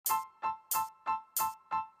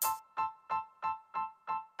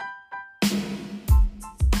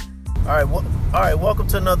Welcome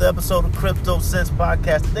to another episode of Crypto Sense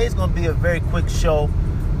Podcast. Today's going to be a very quick show.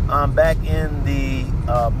 I'm back in the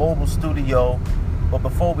mobile studio, but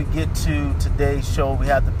before we get to today's show, we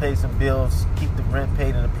have to pay some bills, keep the rent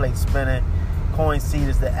paid and the plate spinning. CoinSeed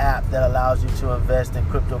is the app that allows you to invest in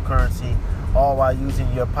cryptocurrency, all while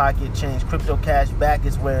using your pocket change. Crypto Cash Back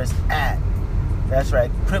is where it's at. That's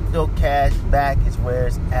right, Crypto Cash Back is where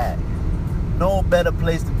it's at. No better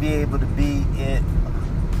place to be able to be in,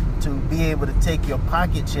 to be able to take your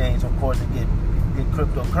pocket change, of course, and get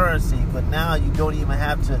cryptocurrency. But now you don't even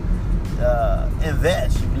have to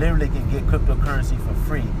invest. You literally can get cryptocurrency for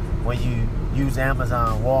free when you use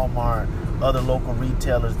Amazon, Walmart, other local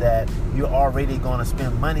retailers that you're already going to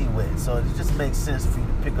spend money with. So it just makes sense for you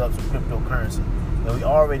to pick up some cryptocurrency. And we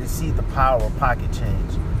already see the power of pocket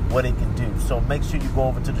change, what it can do. So make sure you go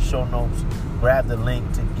over to the show notes, grab the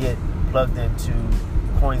link to get plugged into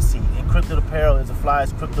CoinSeed. Encrypted Apparel is the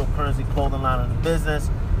flyest cryptocurrency clothing line in the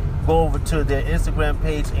business. Go over to their Instagram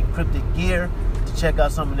page, Encrypted Gear, to check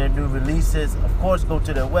out some of their new releases. Of course, go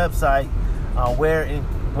to their website,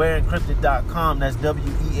 wearencrypted.com. That's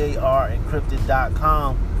WEAR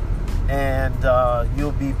encrypted.com. And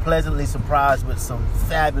you'll be pleasantly surprised with some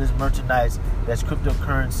fabulous merchandise that's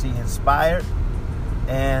cryptocurrency inspired.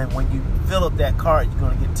 And when you fill up that cart, you're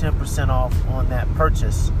going to get 10% off on that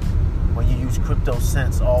purchase when you use Crypto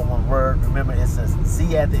Sense, all one word. Remember, it's a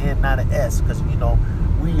Z at the end, not an S, because, we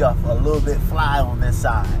are a little bit fly on this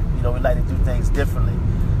side. We like to do things differently.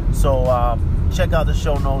 So check out the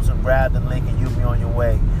show notes and grab the link, and you'll be on your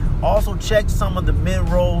way. Also, check some of the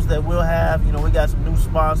mid-rolls that we'll have. We got some new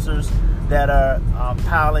sponsors that are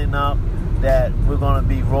piling up that we're going to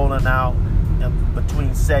be rolling out in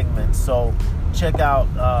between segments. So check out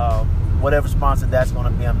whatever sponsor that's going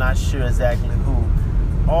to be. I'm not sure exactly who.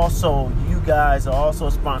 Also, you guys are also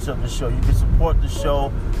a sponsor of the show. You can support the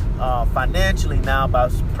show financially now by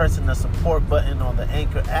pressing the support button on the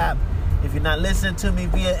Anchor app. If you're not listening to me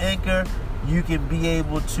via Anchor, you can be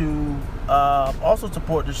able to also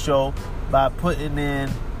support the show by putting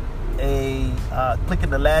in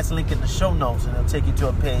clicking the last link in the show notes, and it'll take you to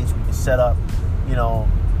a page where you can set up,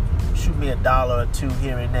 shoot me $1 or $2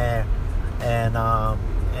 here and there, and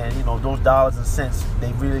those dollars and cents,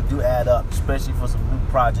 they really do add up, especially for some new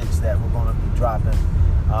projects that we're going to be dropping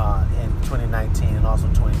in 2019 and also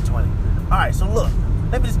 2020. All right, so look,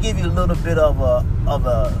 let me just give you a little bit of a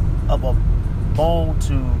bone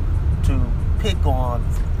to pick on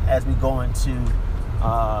as we go into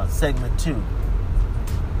segment 2.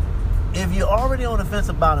 If you're already on the fence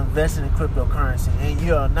about investing in cryptocurrency and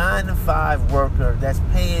you're a 9-to-5 worker that's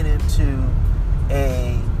paying into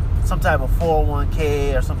some type of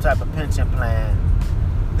 401k or some type of pension plan,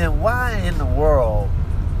 then why in the world,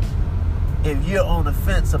 if you're on the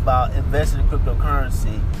fence about investing in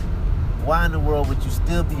cryptocurrency, why in the world would you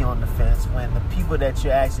still be on the fence when the people that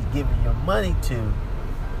you're actually giving your money to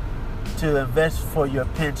invest for your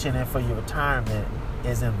pension and for your retirement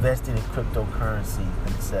is investing in cryptocurrency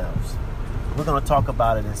themselves? We're going to talk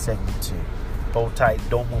about it in segment 2. Hold tight,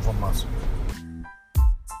 don't move a muscle.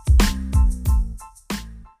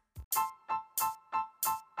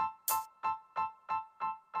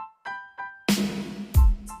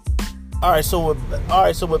 All right, so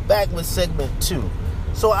we're back with segment 2.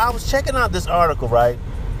 So I was checking out this article, right?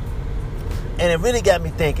 And it really got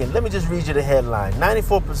me thinking. Let me just read you the headline.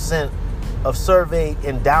 94% of surveyed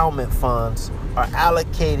endowment funds are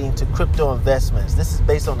allocating to crypto investments. This is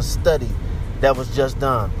based on a study that was just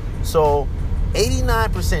done. So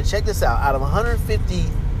 89%, check this out of 150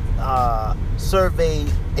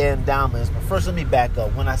 surveyed endowments. But first, let me back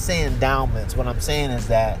up. When I say endowments, what I'm saying is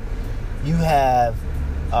that you have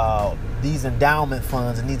these endowment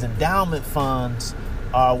funds, and these endowment funds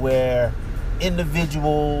are where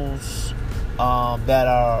individuals that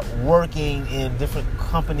are working in different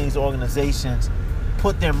companies, organizations,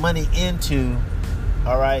 put their money into,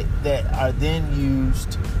 all right, that are then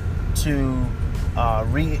used to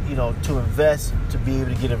to invest to be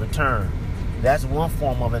able to get a return. That's one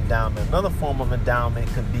form of endowment. Another form of endowment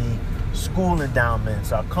could be school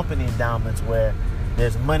endowments or company endowments, where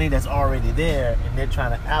there's money that's already there and they're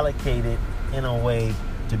trying to allocate it in a way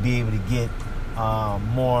to be able to get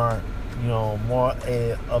more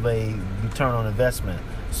of a return on investment.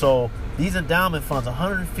 So these endowment funds,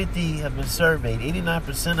 150 have been surveyed.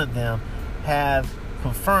 89% of them have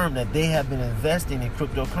confirmed that they have been investing in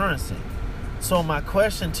cryptocurrency. So my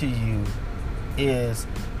question to you is,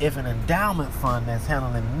 if an endowment fund that's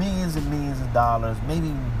handling millions and millions of dollars, maybe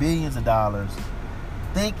even billions of dollars,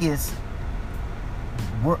 think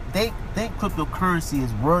cryptocurrency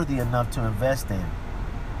is worthy enough to invest in,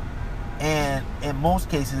 and in most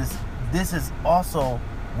cases this is also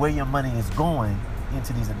where your money is going,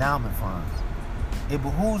 into these endowment funds. It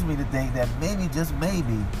behooves me to think that maybe, just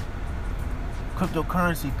maybe,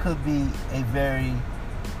 cryptocurrency could be a very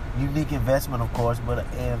unique investment, of course, but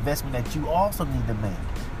an investment that you also need to make.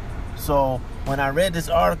 So when I read this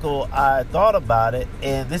article, I thought about it,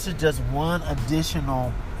 and this is just one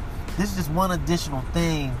additional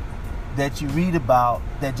thing that you read about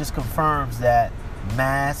that just confirms that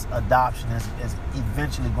mass adoption is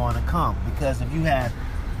eventually going to come. Because if you have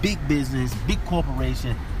big business, big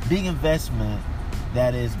corporation, big investment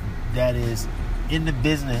that is in the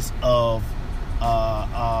business of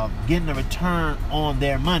getting a return on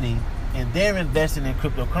their money, and they're investing in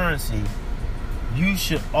cryptocurrency, you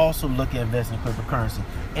should also look at investing in cryptocurrency.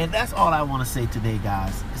 And that's all I want to say today,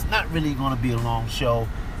 guys. It's not really going to be a long show,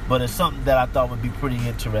 but it's something that I thought would be pretty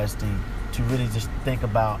interesting to really just think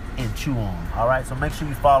about and chew on. All right, so make sure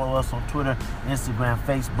you follow us on Twitter, Instagram,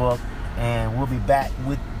 Facebook, and we'll be back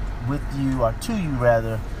with you, or to you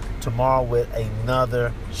rather, tomorrow with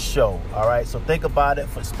another show. All right, so think about it,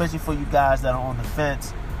 especially for you guys that are on the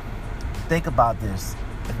fence. Think about this.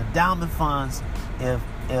 If endowment funds, if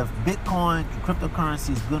Bitcoin,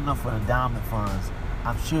 cryptocurrency is good enough for endowment funds,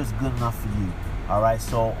 I'm sure it's good enough for you. All right,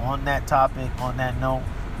 so on that topic, on that note,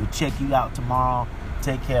 we'll check you out tomorrow.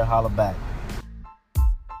 Take care. Holla back.